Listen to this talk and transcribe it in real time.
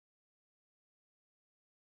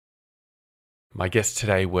My guest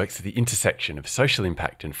today works at the intersection of social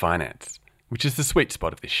impact and finance, which is the sweet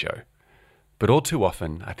spot of this show. But all too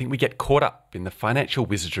often, I think we get caught up in the financial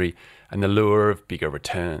wizardry and the lure of bigger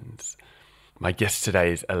returns. My guest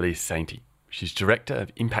today is Elise Sainty. She's Director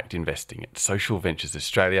of Impact Investing at Social Ventures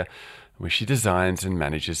Australia, where she designs and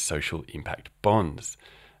manages social impact bonds.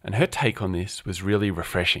 And her take on this was really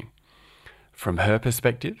refreshing. From her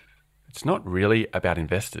perspective, it's not really about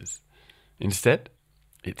investors. Instead,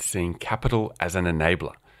 it's seeing capital as an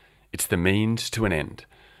enabler. It's the means to an end.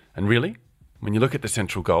 And really, when you look at the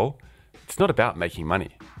central goal, it's not about making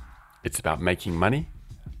money. It's about making money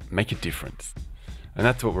make a difference. And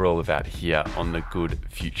that's what we're all about here on the Good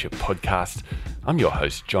Future podcast. I'm your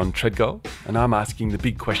host, John Treadgold, and I'm asking the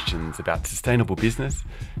big questions about sustainable business,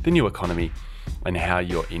 the new economy, and how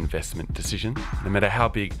your investment decision, no matter how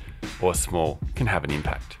big or small, can have an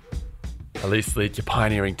impact. Elise leads a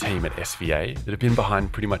pioneering team at SVA that have been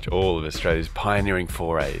behind pretty much all of Australia's pioneering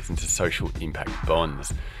forays into social impact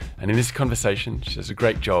bonds. And in this conversation, she does a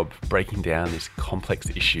great job breaking down this complex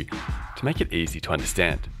issue to make it easy to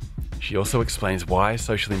understand. She also explains why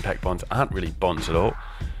social impact bonds aren't really bonds at all.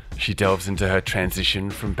 She delves into her transition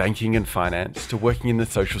from banking and finance to working in the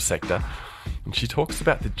social sector. And she talks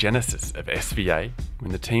about the genesis of SVA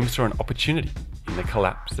when the team saw an opportunity in the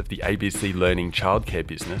collapse of the ABC Learning childcare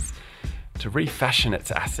business to refashion its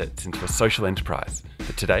assets into a social enterprise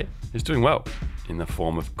that today is doing well in the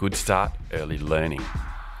form of Good Start Early Learning.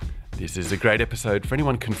 This is a great episode for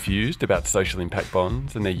anyone confused about social impact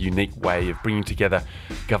bonds and their unique way of bringing together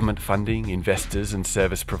government funding, investors and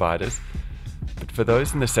service providers. But for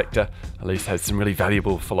those in the sector, Elise has some really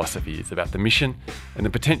valuable philosophies about the mission and the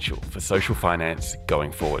potential for social finance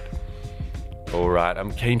going forward. All right,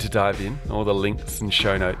 I'm keen to dive in. All the links and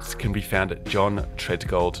show notes can be found at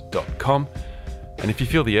johntreadgold.com. And if you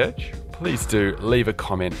feel the urge, please do leave a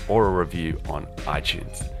comment or a review on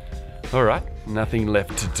iTunes. All right, nothing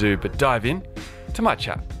left to do but dive in to my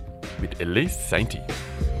chat with Elise Sainty.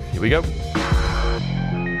 Here we go.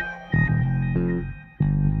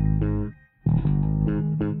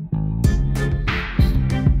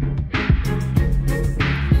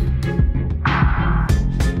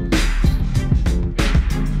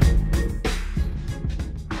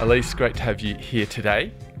 Elise, great to have you here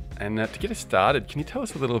today. And to get us started, can you tell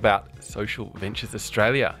us a little about Social Ventures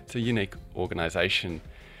Australia? It's a unique organisation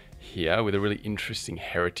here with a really interesting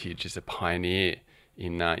heritage as a pioneer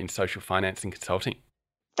in social finance and consulting.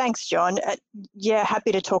 Thanks, John.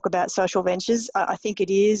 Happy to talk about Social Ventures. I think it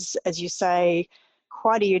is, as you say,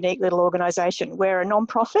 quite a unique little organisation. We're a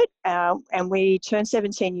non-profit and we turn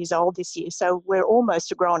 17 years old this year, so we're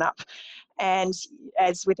almost a grown-up. And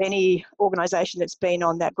as with any organisation that's been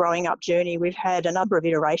on that growing up journey, we've had a number of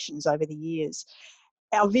iterations over the years.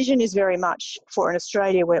 Our vision is very much for an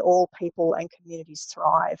Australia where all people and communities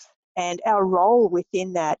thrive. And our role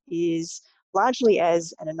within that is largely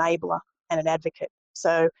as an enabler and an advocate.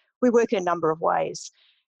 So we work in a number of ways.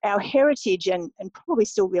 Our heritage and probably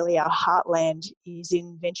still really our heartland is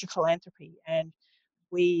in venture philanthropy. And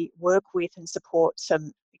we work with and support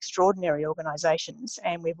some extraordinary organisations,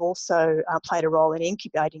 and we've also played a role in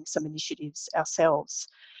incubating some initiatives ourselves.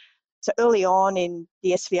 So early on in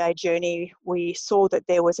the SVA journey, we saw that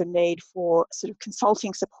there was a need for sort of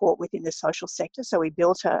consulting support within the social sector. So we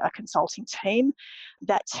built a consulting team.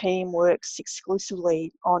 That team works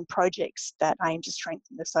exclusively on projects that aim to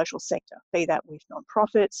strengthen the social sector, be that with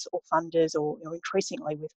non-profits or funders or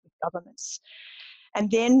increasingly with governments. And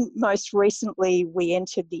then most recently, we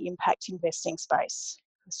entered the impact investing space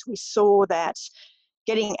because we saw that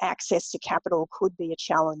getting access to capital could be a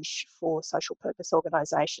challenge for social purpose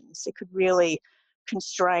organisations. It could really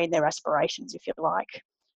constrain their aspirations, if you like.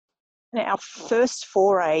 And our first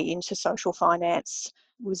foray into social finance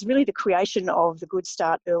was really the creation of the Good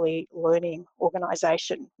Start Early Learning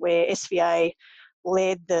organisation, where SVA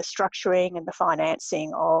led the structuring and the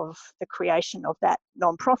financing of the creation of that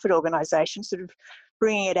non-profit organisation, sort of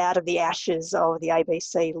bringing it out of the ashes of the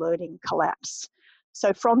ABC Learning collapse.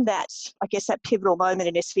 So from that, I guess that pivotal moment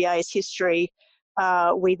in SVA's history,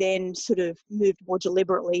 we then sort of moved more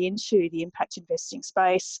deliberately into the impact investing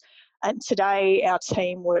space. And today our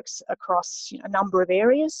team works across a number of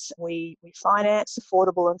areas. We finance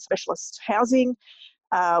affordable and specialist housing,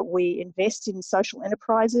 we invest in social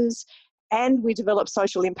enterprises, and we develop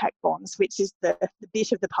social impact bonds, which is the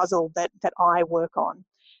bit of the puzzle that I work on.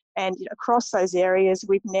 And across those areas,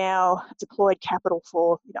 we've now deployed capital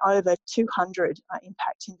for over 200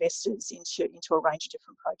 impact investors into a range of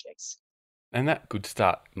different projects. And that Good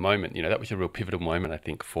Start moment, that was a real pivotal moment, I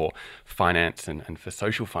think, for finance and for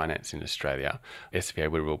social finance in Australia.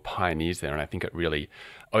 SVA were real pioneers there, and I think it really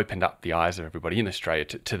opened up the eyes of everybody in Australia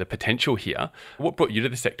to the potential here. What brought you to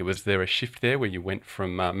the sector? Was there a shift there where you went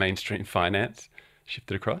from mainstream finance,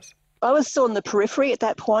 shifted across? I was still on the periphery at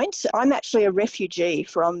that point. I'm actually a refugee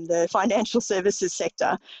from the financial services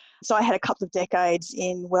sector. So I had a couple of decades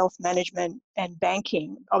in wealth management and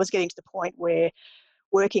banking. I was getting to the point where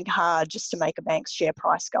working hard just to make a bank's share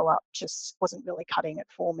price go up just wasn't really cutting it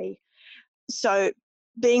for me. So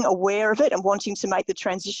being aware of it and wanting to make the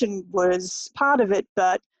transition was part of it,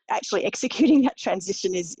 but actually executing that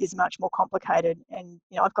transition is much more complicated. And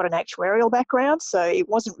I've got an actuarial background, so it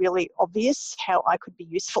wasn't really obvious how I could be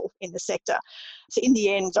useful in the sector. So in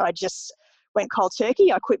the end, I just went cold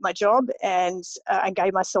turkey. I quit my job and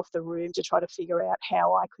gave myself the room to try to figure out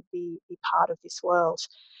how I could be part of this world.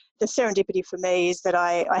 The serendipity for me is that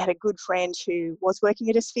I had a good friend who was working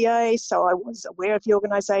at SVA, so I was aware of the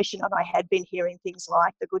organisation and I had been hearing things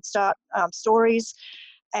like the Good Start stories.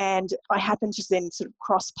 And I happened to then sort of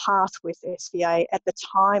cross paths with SVA at the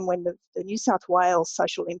time when the New South Wales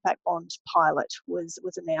social impact bond pilot was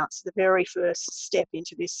announced, the very first step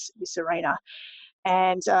into this arena.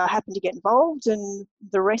 And happened to get involved, and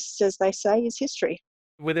the rest, as they say, is history.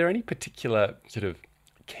 Were there any particular sort of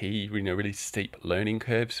key, really steep learning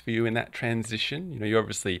curves for you in that transition? You're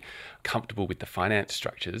obviously comfortable with the finance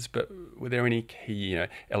structures, but were there any key,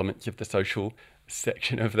 elements of the social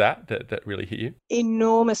section of that really hit you?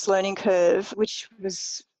 Enormous learning curve, which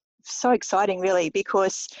was so exciting, really,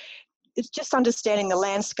 because it's just understanding the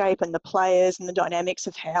landscape and the players and the dynamics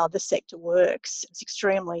of how the sector works. It's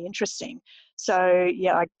extremely interesting. So,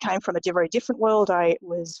 yeah, I came from a very different world. I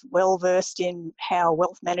was well versed in how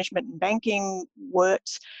wealth management and banking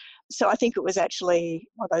worked. So I think it was actually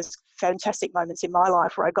one of those fantastic moments in my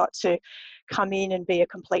life where I got to come in and be a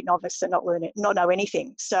complete novice and not know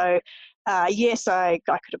anything. So, yes, I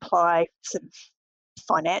could apply sort of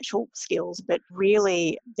financial skills, but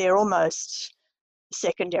really they're almost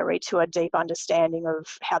secondary to a deep understanding of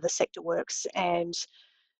how the sector works and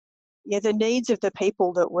the needs of the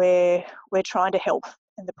people that we're trying to help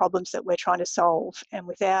and the problems that we're trying to solve. And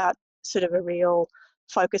without sort of a real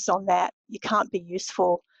focus on that, you can't be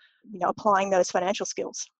useful, applying those financial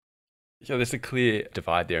skills. So there's a clear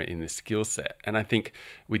divide there in the skill set. And I think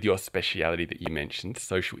with your speciality that you mentioned,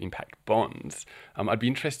 social impact bonds, I'd be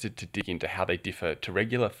interested to dig into how they differ to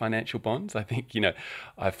regular financial bonds. I think,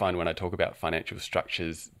 I find when I talk about financial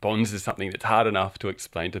structures, bonds is something that's hard enough to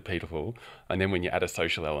explain to people. And then when you add a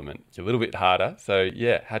social element, it's a little bit harder. So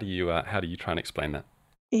yeah, how do you try and explain that?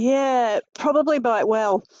 Yeah, probably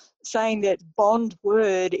saying that bond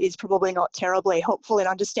word is probably not terribly helpful in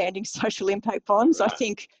understanding social impact bonds. I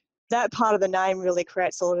think that part of the name really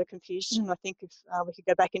creates a lot of confusion. I think if we could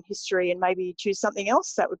go back in history and maybe choose something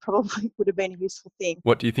else, that would have been a useful thing.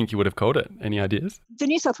 What do you think you would have called it? Any ideas? The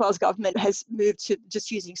New South Wales government has moved to just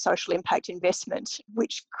using social impact investment,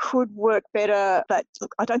 which could work better, but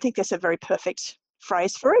look, I don't think there's a very perfect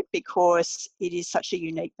phrase for it because it is such a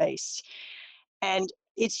unique beast. And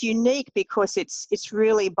it's unique because it's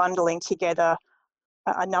really bundling together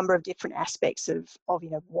a number of different aspects of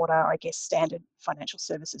what are, I guess, standard financial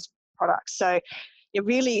services products. So it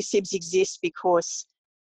really SIBs exists because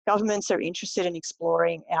governments are interested in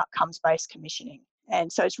exploring outcomes-based commissioning.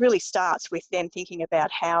 And so it really starts with them thinking about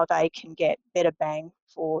how they can get better bang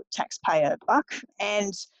for taxpayer buck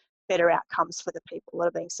and better outcomes for the people that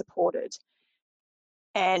are being supported.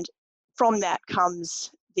 And from that comes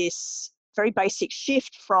this very basic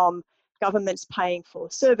shift from governments paying for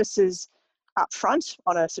services upfront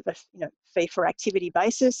on a sort of fee for activity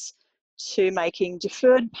basis to making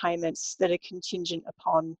deferred payments that are contingent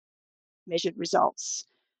upon measured results.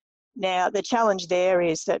 Now, the challenge there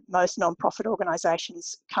is that most non-profit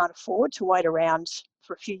organisations can't afford to wait around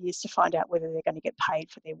for a few years to find out whether they're going to get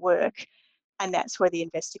paid for their work. And that's where the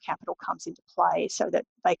investor capital comes into play so that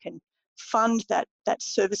they can fund that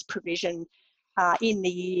service provision in the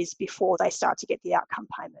years before they start to get the outcome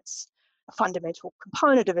payments. A fundamental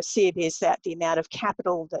component of a SIB is that the amount of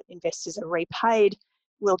capital that investors are repaid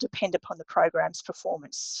will depend upon the program's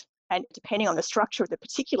performance. And depending on the structure of the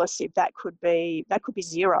particular SIB, that could be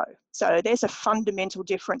zero. So there's a fundamental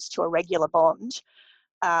difference to a regular bond,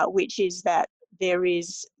 which is that there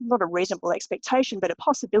is not a reasonable expectation, but a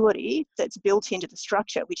possibility that's built into the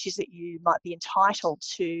structure, which is that you might be entitled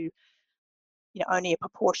to only a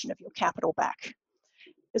proportion of your capital back.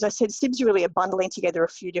 As I said, SIBs really are bundling together a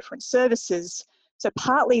few different services. So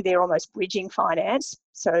partly they're almost bridging finance,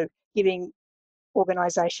 so giving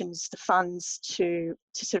organisations the funds to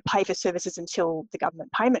sort of pay for services until the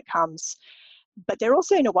government payment comes. But they're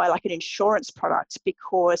also in a way like an insurance product,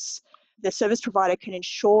 because the service provider can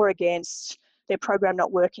insure against their program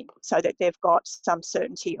not working, so that they've got some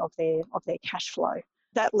certainty of their cash flow.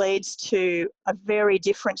 That leads to a very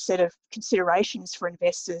different set of considerations for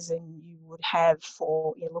investors than you would have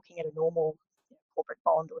for looking at a normal corporate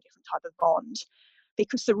bond or a different type of bond,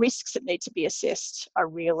 because the risks that need to be assessed are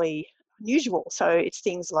really unusual. So it's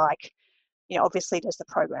things like, obviously, does the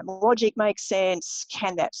program logic make sense?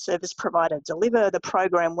 Can that service provider deliver the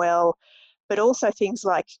program well? But also things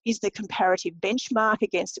like, is the comparative benchmark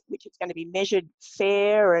against which it's going to be measured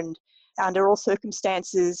fair? And under all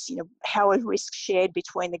circumstances, how are risks shared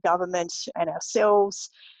between the government and ourselves?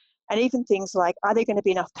 And even things like, are there going to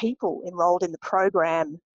be enough people enrolled in the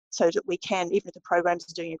program so that we can, even if the program's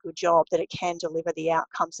doing a good job, that it can deliver the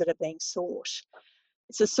outcomes that are being sought?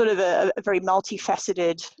 It's a sort of a very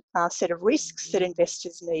multifaceted set of risks that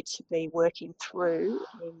investors need to be working through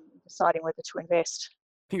in deciding whether to invest.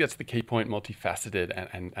 I think that's the key point, multifaceted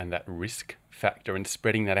and that risk factor and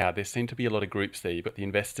spreading that out. There seem to be a lot of groups there. You've got the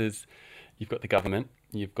investors, you've got the government,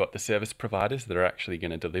 you've got the service providers that are actually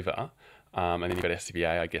going to deliver, and then you've got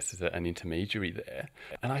SCBA, I guess, as an intermediary there.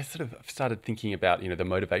 And I sort of started thinking about, the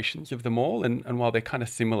motivations of them all. And while they're kind of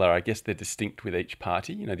similar, I guess they're distinct with each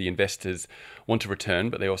party. The investors want a return,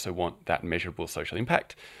 but they also want that measurable social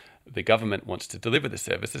impact. The government wants to deliver the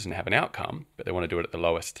services and have an outcome, but they want to do it at the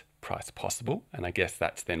lowest price possible. And I guess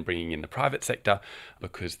that's then bringing in the private sector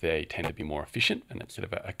because they tend to be more efficient, and it's sort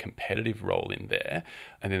of a competitive role in there.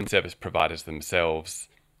 And then service providers themselves,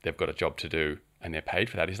 they've got a job to do and they're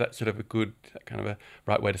paid for that. Is that sort of a good, kind of a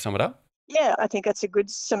right way to sum it up? Yeah, I think that's a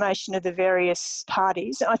good summation of the various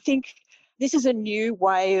parties. I think this is a new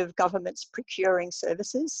way of governments procuring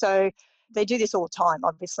services. So they do this all the time,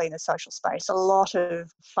 obviously, in the social space. A lot of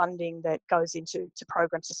funding that goes into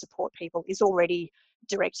programs to support people is already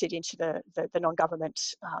directed into the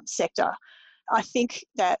non-government sector. I think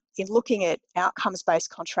that in looking at outcomes-based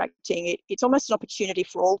contracting, it's almost an opportunity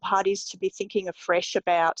for all parties to be thinking afresh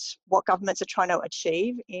about what governments are trying to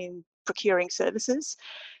achieve in procuring services.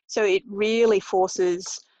 So it really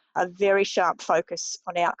forces a very sharp focus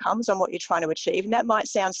on outcomes, on what you're trying to achieve. And that might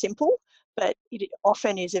sound simple, but it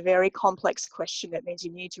often is a very complex question that means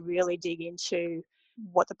you need to really dig into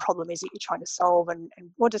what the problem is that you're trying to solve and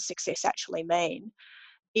what does success actually mean.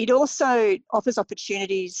 It also offers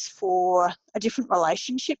opportunities for a different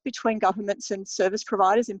relationship between governments and service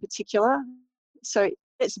providers in particular. So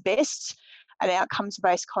at best, an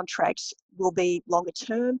outcomes-based contract will be longer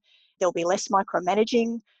term, there'll be less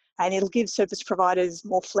micromanaging, and it'll give service providers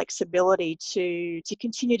more flexibility to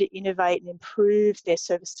continue to innovate and improve their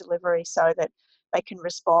service delivery so that they can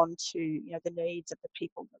respond to the needs of the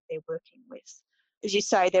people that they're working with. As you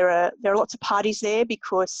say, there are lots of parties there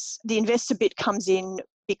because the investor bit comes in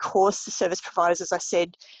because the service providers, as I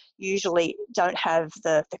said, usually don't have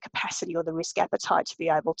the capacity or the risk appetite to be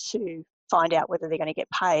able to find out whether they're going to get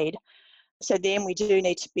paid. So then we do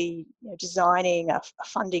need to be designing a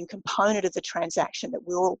funding component of the transaction that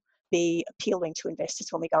will be appealing to investors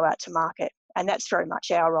when we go out to market. And that's very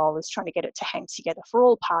much our role, is trying to get it to hang together for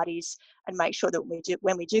all parties and make sure that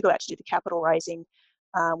when we do go out to do the capital raising,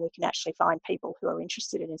 we can actually find people who are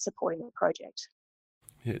interested in supporting the project.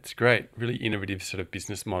 Yeah, it's great. Really innovative sort of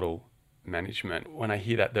business model management. When I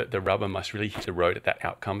hear that, the rubber must really hit the road at that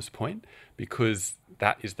outcomes point, because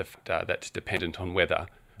that is the factor that's dependent on whether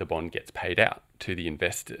the bond gets paid out to the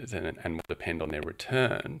investors and will depend on their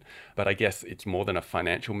return. But I guess it's more than a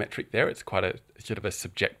financial metric there. It's quite a sort of a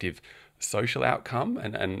subjective social outcome.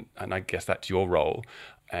 And I guess that's your role.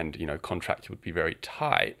 And, contracts would be very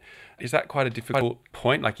tight. Is that quite a difficult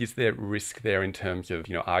point? Like, is there risk there in terms of,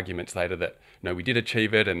 arguments later that, we did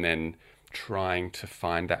achieve it, and then trying to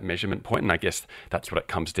find that measurement point? And I guess that's what it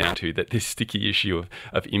comes down to, that this sticky issue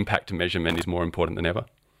of impact measurement is more important than ever.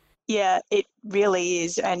 Yeah, it really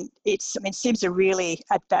is. And SIBs are really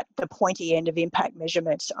at the pointy end of impact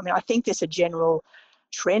measurement. I think there's a general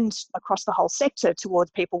trend across the whole sector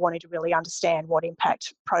towards people wanting to really understand what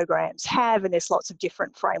impact programs have, and there's lots of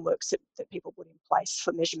different frameworks that people put in place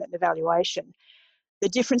for measurement and evaluation. The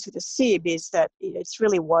difference with a SIB is that it's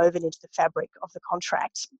really woven into the fabric of the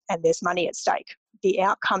contract, and there's money at stake. The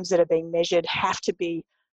outcomes that are being measured have to be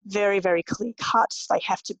very, very clear cut. They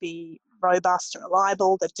have to be robust and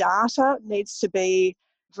reliable. The data needs to be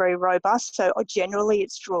very robust. So generally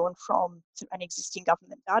it's drawn from an existing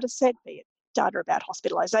government data set, be it data about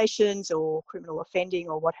hospitalisations or criminal offending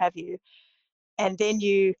or what have you. And then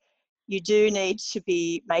you do need to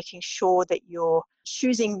be making sure that you're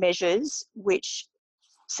choosing measures which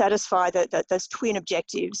satisfy those twin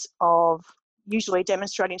objectives of usually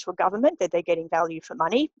demonstrating to a government that they're getting value for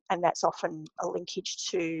money, and that's often a linkage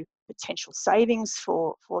to potential savings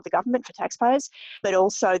for the government, for taxpayers, but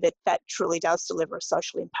also that truly does deliver a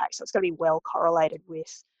social impact. So it's going to be well correlated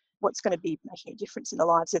with what's going to be making a difference in the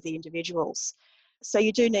lives of the individuals. So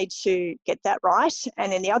you do need to get that right.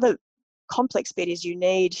 And then the other complex bit is you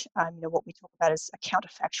need, what we talk about as a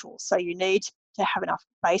counterfactual. So you need to have enough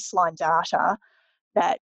baseline data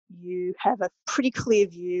that you have a pretty clear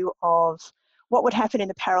view of what would happen in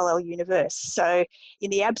the parallel universe. So in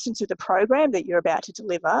the absence of the program that you're about to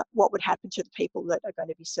deliver, what would happen to the people that are going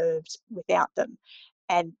to be served without them?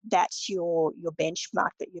 And that's your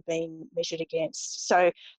benchmark that you're being measured against.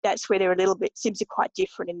 So that's where they're a little bit, SIBs are quite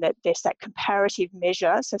different in that there's that comparative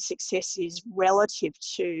measure. So success is relative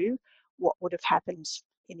to what would have happened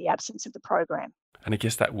in the absence of the program. And I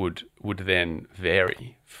guess that would then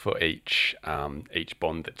vary for each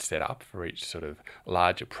bond that's set up for each sort of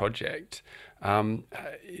larger project.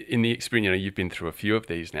 In the experience, you've been through a few of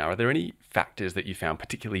these now. Are there any factors that you found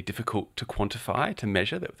particularly difficult to quantify, to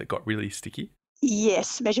measure, that got really sticky?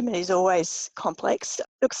 Yes, measurement is always complex.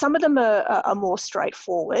 Look, some of them are more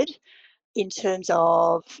straightforward in terms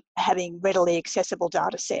of having readily accessible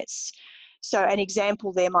data sets. So an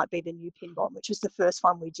example there might be the New Pin Bond, which was the first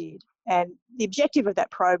one we did. And the objective of that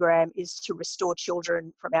program is to restore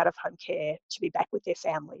children from out-of-home care to be back with their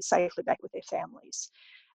families, safely back with their families.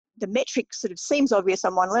 The metric sort of seems obvious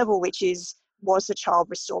on one level, which is, was the child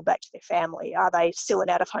restored back to their family? Are they still in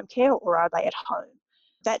out-of-home care or are they at home?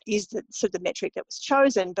 That is the sort of the metric that was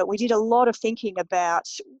chosen, but we did a lot of thinking about,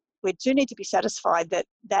 we do need to be satisfied that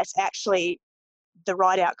that's actually the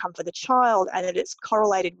right outcome for the child and that it's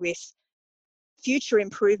correlated with future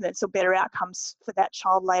improvements or better outcomes for that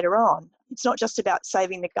child later on. It's not just about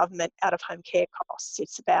saving the government out-of-home care costs,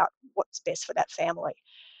 it's about what's best for that family.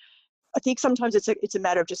 I think sometimes it's a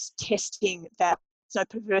matter of just testing that there's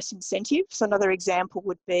no perverse incentive. So another example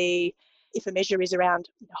would be if a measure is around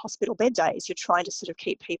hospital bed days, you're trying to sort of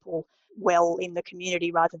keep people well in the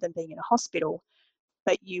community rather than being in a hospital.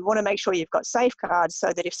 But you want to make sure you've got safeguards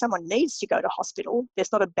so that if someone needs to go to hospital,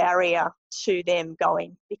 there's not a barrier to them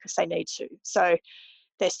going because they need to. So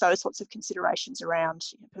there's those sorts of considerations around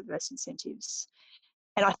perverse incentives.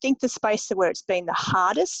 And I think the space where it's been the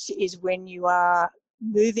hardest is when you are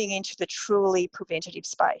moving into the truly preventative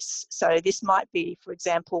space. So this might be, for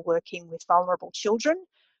example, working with vulnerable children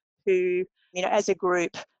who, as a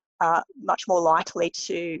group, are much more likely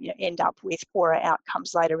to end up with poorer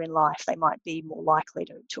outcomes later in life. They might be more likely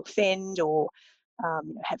to offend or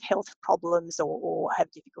have health problems or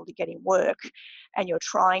have difficulty getting work. And you're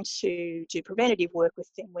trying to do preventative work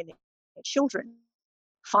with them when they're children.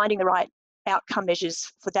 Finding the right outcome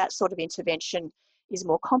measures for that sort of intervention is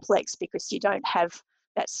more complex because you don't have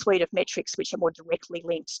that suite of metrics which are more directly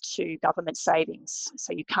linked to government savings.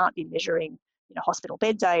 So you can't be measuring hospital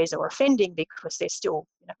bed days or offending because they're still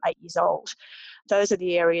 8 years old. Those are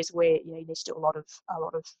the areas where you need to do a lot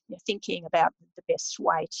of thinking about the best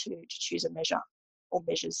way to choose a measure or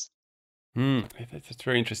measures. That's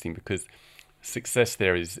very interesting because success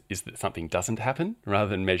there is that something doesn't happen rather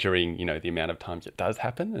than measuring, the amount of times it does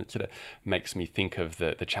happen. And it sort of makes me think of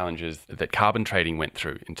the challenges that carbon trading went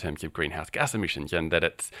through in terms of greenhouse gas emissions, and that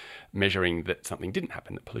it's measuring that something didn't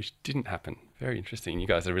happen, that pollution didn't happen. Very interesting. You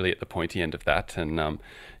guys are really at the pointy end of that. And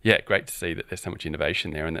great to see that there's so much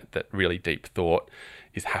innovation there and that really deep thought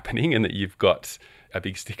is happening and that you've got a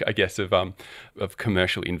big stick, I guess, of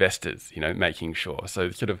commercial investors, making sure.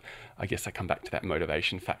 So I guess I come back to that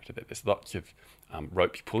motivation factor that there's lots of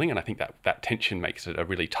rope pulling, and I think that tension makes it a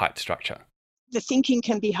really tight structure. The thinking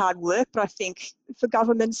can be hard work, but I think for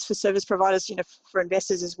governments, for service providers, for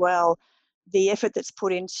investors as well, the effort that's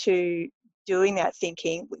put into doing that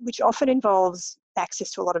thinking, which often involves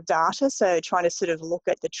access to a lot of data, so trying to sort of look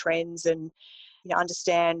at the trends and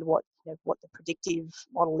understand what the predictive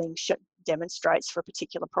modelling demonstrates for a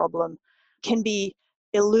particular problem, can be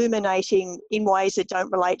illuminating in ways that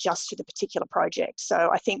don't relate just to the particular project. So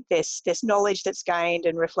I think there's knowledge that's gained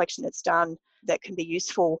and reflection that's done that can be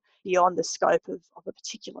useful beyond the scope of a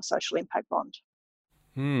particular social impact bond.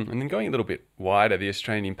 And then going a little bit wider, the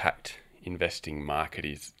Australian impact investing market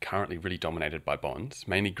is currently really dominated by bonds,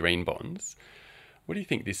 mainly green bonds. What do you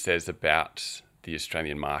think this says about the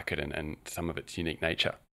Australian market and some of its unique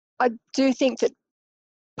nature? I do think that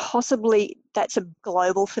possibly that's a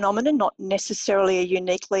global phenomenon, not necessarily a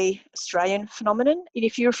uniquely Australian phenomenon. And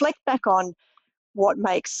if you reflect back on what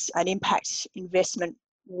makes an impact investment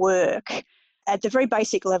work, at the very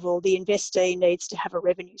basic level, the investee needs to have a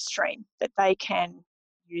revenue stream that they can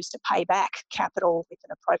use to pay back capital with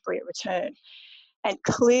an appropriate return. And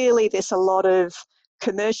clearly there's a lot of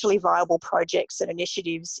commercially viable projects and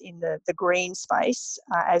initiatives in the green space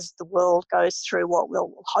as the world goes through what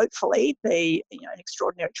will hopefully be an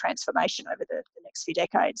extraordinary transformation over the next few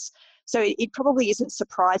decades. So it probably isn't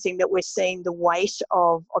surprising that we're seeing the weight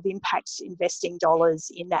of impact investing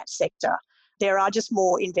dollars in that sector. There are just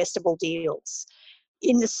more investable deals.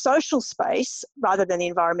 In the social space, rather than the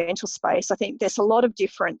environmental space, I think there's a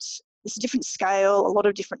different scale, a lot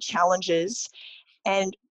of different challenges.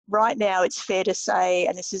 And right now it's fair to say,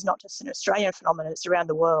 and this is not just an Australian phenomenon, it's around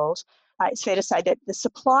the world, it's fair to say that the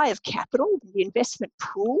supply of capital, the investment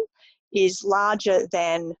pool, is larger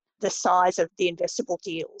than the size of the investable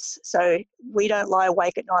deals. So we don't lie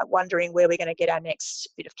awake at night wondering where we're going to get our next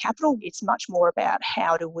bit of capital. It's much more about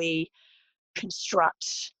how do we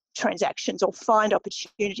construct transactions or find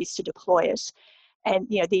opportunities to deploy it. And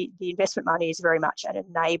the investment money is very much an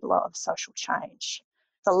enabler of social change.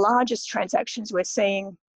 The largest transactions we're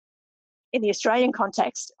seeing in the Australian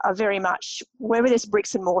context are very much wherever there's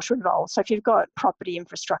bricks and mortar involved. So if you've got property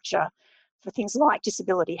infrastructure for things like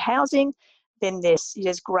disability housing, then there's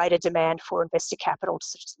greater demand for investor capital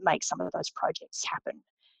to make some of those projects happen.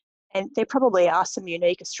 And there probably are some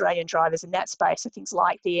unique Australian drivers in that space, so things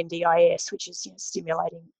like the NDIS, which is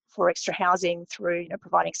stimulating for extra housing through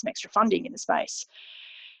providing some extra funding in the space.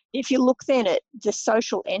 If you look then at the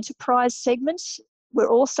social enterprise segment, we're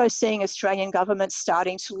also seeing Australian governments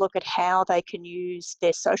starting to look at how they can use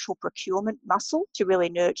their social procurement muscle to really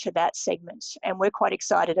nurture that segment. And we're quite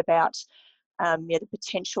excited about the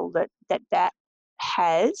potential that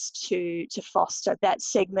has to foster that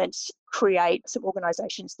segment, create some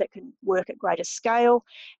organisations that can work at greater scale.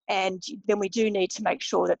 And then we do need to make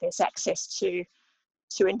sure that there's access to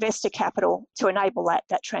investor capital to enable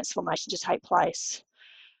that transformation to take place.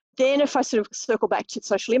 Then if I sort of circle back to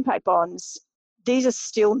social impact bonds, these are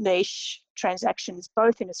still niche transactions,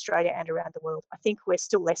 both in Australia and around the world. I think we're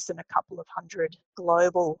still less than a couple of hundred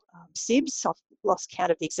global SIBs. I've lost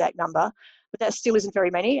count of the exact number, but that still isn't very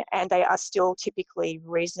many, and they are still typically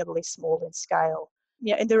reasonably small in scale.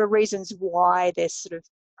 And there are reasons why there's sort of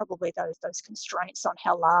probably those constraints on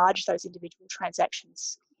how large those individual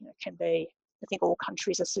transactions can be. I think all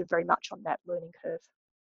countries are sort of very much on that learning curve.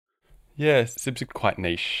 Yeah, SIBs are quite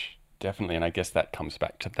niche, definitely, and I guess that comes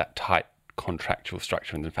back to that tight contractual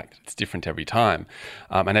structure and the fact that it's different every time.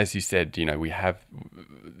 And as you said, we have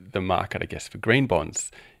the market, I guess, for green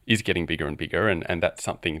bonds is getting bigger and bigger, and that's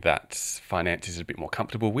something that finance is a bit more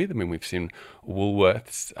comfortable with. I mean, we've seen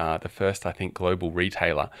Woolworths, the first, I think, global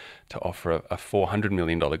retailer to offer a $400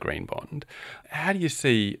 million green bond. How do you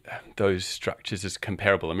see those structures as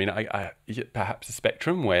comparable? I mean, is it perhaps a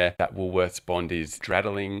spectrum where that Woolworths bond is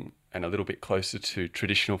straddling and a little bit closer to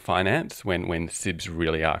traditional finance when SIBs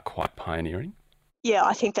really are quite pioneering? Yeah,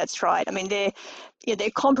 I think that's right. I mean, they're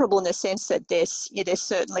comparable in the sense that there's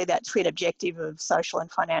certainly that twin objective of social and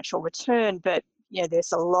financial return, but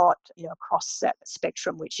there's a lot across that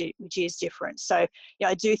spectrum which is different. So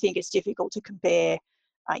I do think it's difficult to compare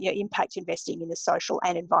impact investing in the social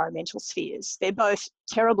and environmental spheres. They're both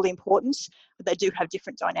terribly important, but they do have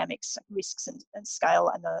different dynamics, risks, and scale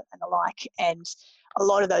and the like. And a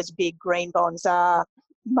lot of those big green bonds are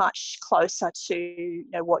much closer to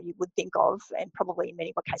what you would think of, and probably in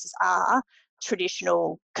many cases are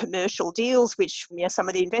traditional commercial deals, which some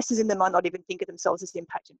of the investors in them might not even think of themselves as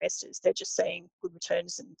impact investors. They're just seeing good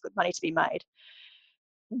returns and good money to be made.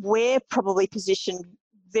 We're probably positioned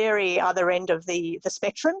very other end of the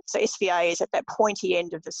spectrum. So SVA is at that pointy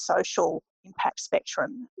end of the social impact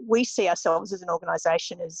spectrum. We see ourselves as an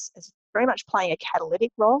organisation as very much playing a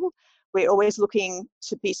catalytic role. We're always looking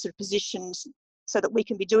to be sort of positioned so that we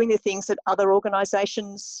can be doing the things that other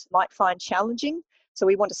organisations might find challenging. So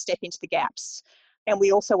we want to step into the gaps. And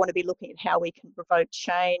we also want to be looking at how we can provoke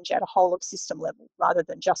change at a whole of system level rather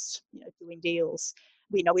than just doing deals.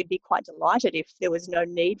 We know we'd be quite delighted if there was no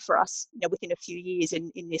need for us within a few years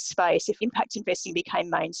in this space, if impact investing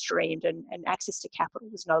became mainstreamed and access to capital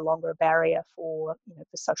was no longer a barrier for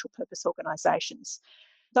for social purpose organisations.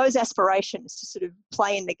 Those aspirations to sort of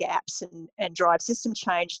play in the gaps and drive system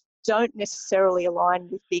change don't necessarily align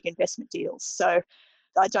with big investment deals. So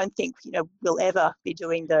I don't think we'll ever be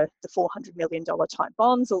doing the $400 million type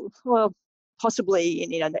bonds, or possibly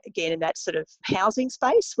again in that sort of housing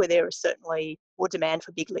space where there is certainly more demand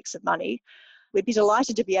for big licks of money. We'd be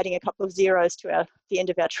delighted to be adding a couple of zeros to the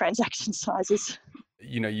end of our transaction sizes.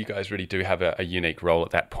 You guys really do have a unique role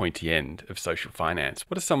at that pointy end of social finance.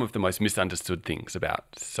 What are some of the most misunderstood things about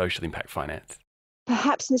social impact finance?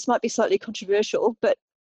 Perhaps this might be slightly controversial, but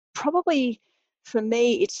probably for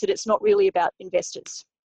me, it's that it's not really about investors.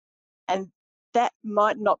 And that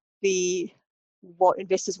might not be what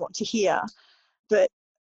investors want to hear. But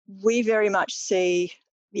we very much see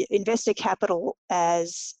investor capital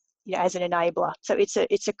as, as an enabler. So it's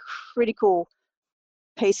a critical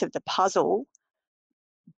piece of the puzzle,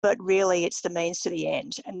 but really it's the means to the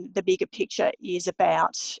end. And the bigger picture is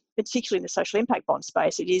about, particularly in the social impact bond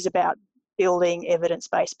space, it is about building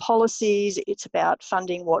evidence-based policies, it's about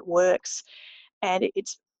funding what works, and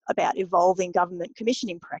it's about evolving government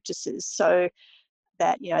commissioning practices so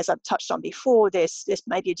that, as I've touched on before, there's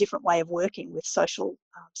maybe a different way of working with social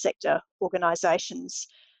sector organisations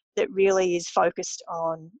that really is focused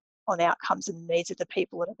on outcomes and the needs of the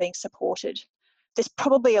people that are being supported. There's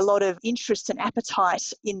probably a lot of interest and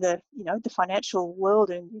appetite in the financial world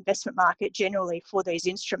and investment market generally for these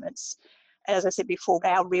instruments. And as I said before,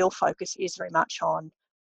 our real focus is very much on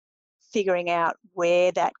figuring out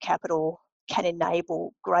where that capital can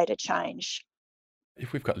enable greater change.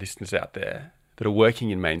 If we've got listeners out there that are working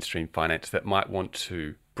in mainstream finance that might want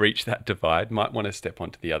to breach that divide, might want to step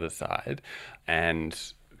onto the other side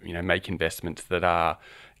and, make investments that are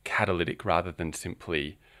catalytic rather than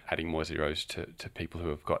simply adding more zeros to people who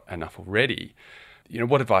have got enough already,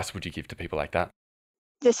 what advice would you give to people like that?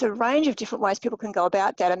 There's a range of different ways people can go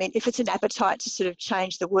about that. I mean, if it's an appetite to sort of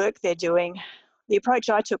change the work they're doing, the approach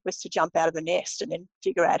I took was to jump out of the nest and then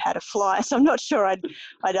figure out how to fly. So I'm not sure I'd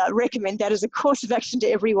recommend that as a course of action to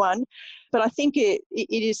everyone. But I think it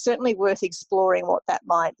is certainly worth exploring what that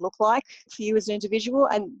might look like for you as an individual.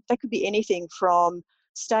 And that could be anything from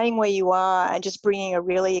staying where you are and just bringing a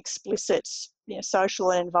really explicit,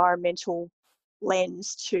 social and environmental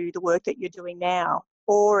lens to the work that you're doing now.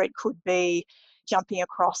 Or it could be jumping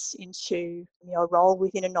across into a role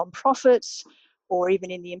within a non-profit or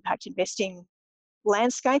even in the impact investing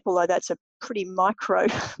landscape, although that's a pretty micro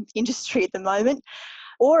industry at the moment.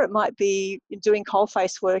 Or it might be doing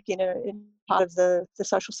coalface work in part of the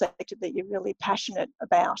social sector that you're really passionate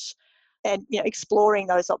about. And exploring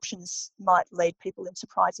those options might lead people in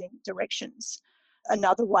surprising directions.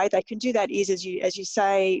 Another way they can do that is, as you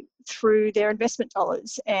say, through their investment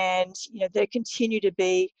dollars. And there continue to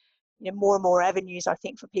be more and more avenues, I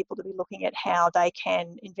think, for people to be looking at how they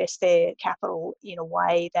can invest their capital in a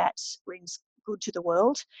way that brings good to the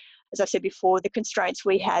world. As I said before, the constraints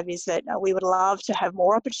we have is that we would love to have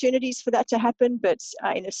more opportunities for that to happen, but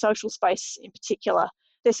in the social space in particular,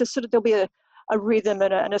 there'll be a rhythm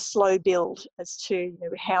and a slow build as to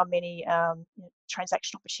how many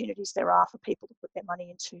transaction opportunities there are for people to put their money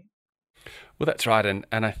into. Well, that's right, and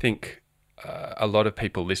I think a lot of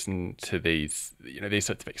people listen to these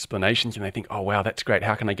sorts of explanations and they think, oh wow, that's great.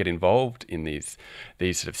 How can I get involved in these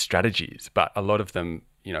sort of strategies? But a lot of them,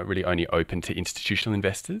 really only open to institutional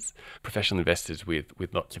investors, professional investors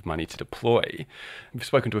with lots of money to deploy. We've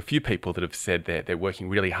spoken to a few people that have said they're working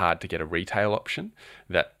really hard to get a retail option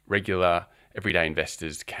that regular everyday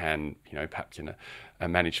investors can, perhaps in a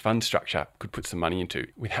managed fund structure, could put some money into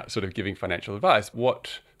without sort of giving financial advice.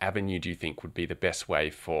 What avenue do you think would be the best way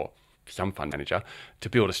for some fund manager to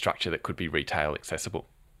build a structure that could be retail accessible?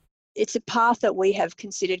 It's a path that we have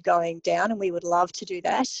considered going down and we would love to do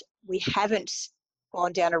that. We haven't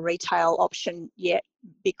gone down a retail option yet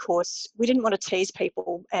because we didn't want to tease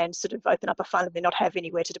people and sort of open up a fund and then not have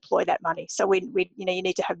anywhere to deploy that money. So we you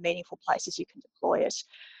need to have meaningful places you can deploy it.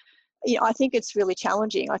 I think it's really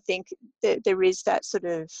challenging. I think that there is that sort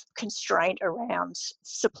of constraint around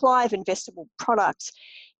supply of investable products.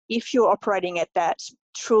 If you're operating at that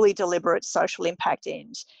truly deliberate social impact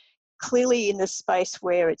end, clearly in the space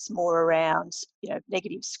where it's more around,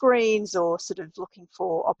 negative screens or sort of looking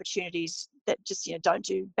for opportunities that just, don't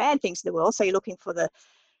do bad things in the world. So you're looking for the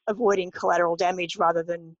avoiding collateral damage rather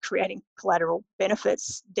than creating collateral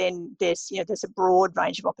benefits, then there's a broad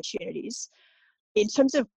range of opportunities. In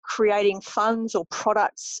terms of creating funds or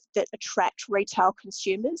products that attract retail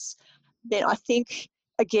consumers, then I think,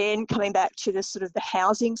 again, coming back to the sort of the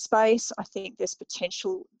housing space, I think there's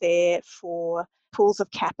potential there for pools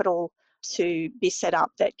of capital to be set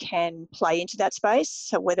up that can play into that space.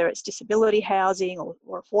 So whether it's disability housing or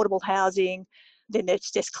affordable housing, then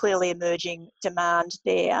there's clearly emerging demand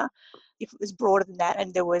there. If it was broader than that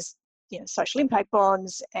and there was social impact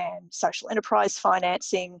bonds and social enterprise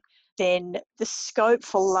financing, then the scope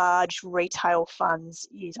for large retail funds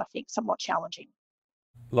is, I think, somewhat challenging.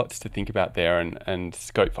 Lots to think about there and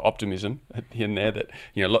scope for optimism in there that,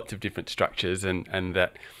 lots of different structures and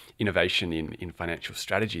that innovation in financial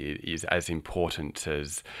strategy is as important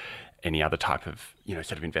as any other type of,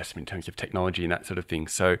 sort of investment in terms of technology and that sort of thing.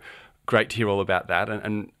 So great to hear all about that.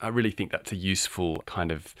 And I really think that's a useful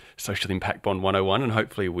kind of social impact bond 101. And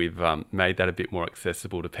hopefully we've made that a bit more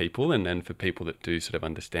accessible to people and for people that do sort of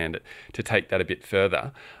understand it to take that a bit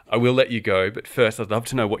further. I will let you go, but first I'd love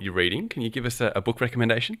to know what you're reading. Can you give us a book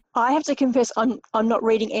recommendation? I have to confess I'm not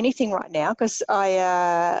reading anything right now because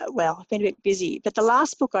I've been a bit busy. But the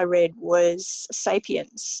last book I read was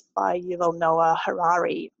Sapiens by Yuval Noah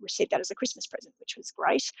Harari. Received that as a Christmas present, which was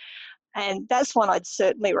great. And that's one I'd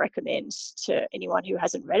certainly recommend to anyone who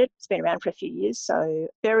hasn't read it. It's been around for a few years, so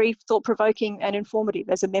very thought-provoking and informative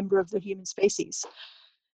as a member of the human species.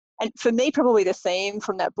 And for me, probably the theme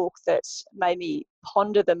from that book that made me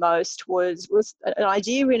ponder the most was an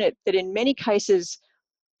idea in it that in many cases,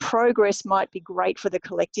 progress might be great for the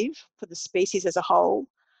collective, for the species as a whole,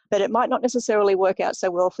 but it might not necessarily work out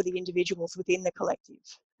so well for the individuals within the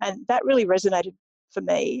collective. And that really resonated for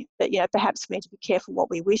me, that, perhaps we need to be careful what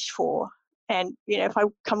we wish for. And, if I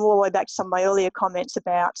come all the way back to some of my earlier comments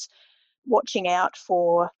about watching out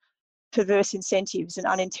for perverse incentives and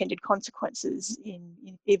unintended consequences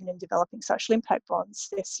even in developing social impact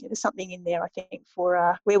bonds, there's something in there, I think,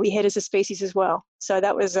 for where we head as a species as well. So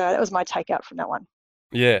that was my takeout from that one.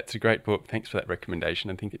 Yeah, it's a great book. Thanks for that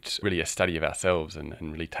recommendation. I think it's really a study of ourselves and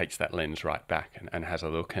really takes that lens right back and has a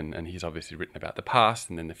look. And he's obviously written about the past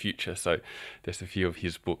and then the future. So there's a few of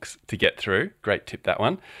his books to get through. Great tip, that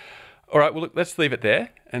one. All right, well, look, let's leave it there.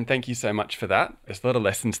 And thank you so much for that. There's a lot of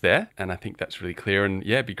lessons there. And I think that's really clear. And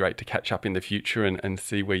yeah, it'd be great to catch up in the future and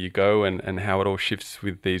see where you go and how it all shifts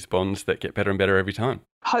with these bonds that get better and better every time.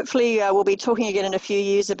 Hopefully we'll be talking again in a few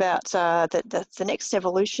years about the next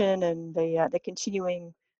evolution and the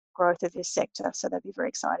continuing growth of this sector. So that'd be very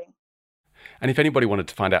exciting. And if anybody wanted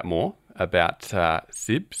to find out more about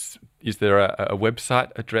SIBS, is there a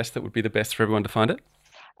website address that would be the best for everyone to find it?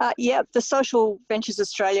 The Social Ventures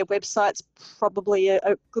Australia website's probably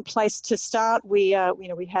a good place to start. We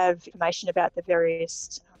have information about the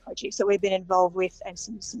various projects that we've been involved with and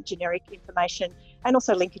some generic information, and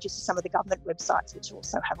also linkages to some of the government websites, which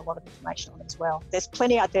also have a lot of information on it as well. There's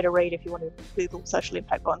plenty out there to read if you want to Google social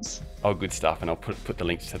impact bonds. Oh, good stuff. And I'll put the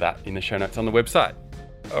links to that in the show notes on the website.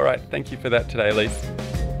 All right. Thank you for that today,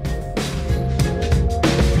 Elise.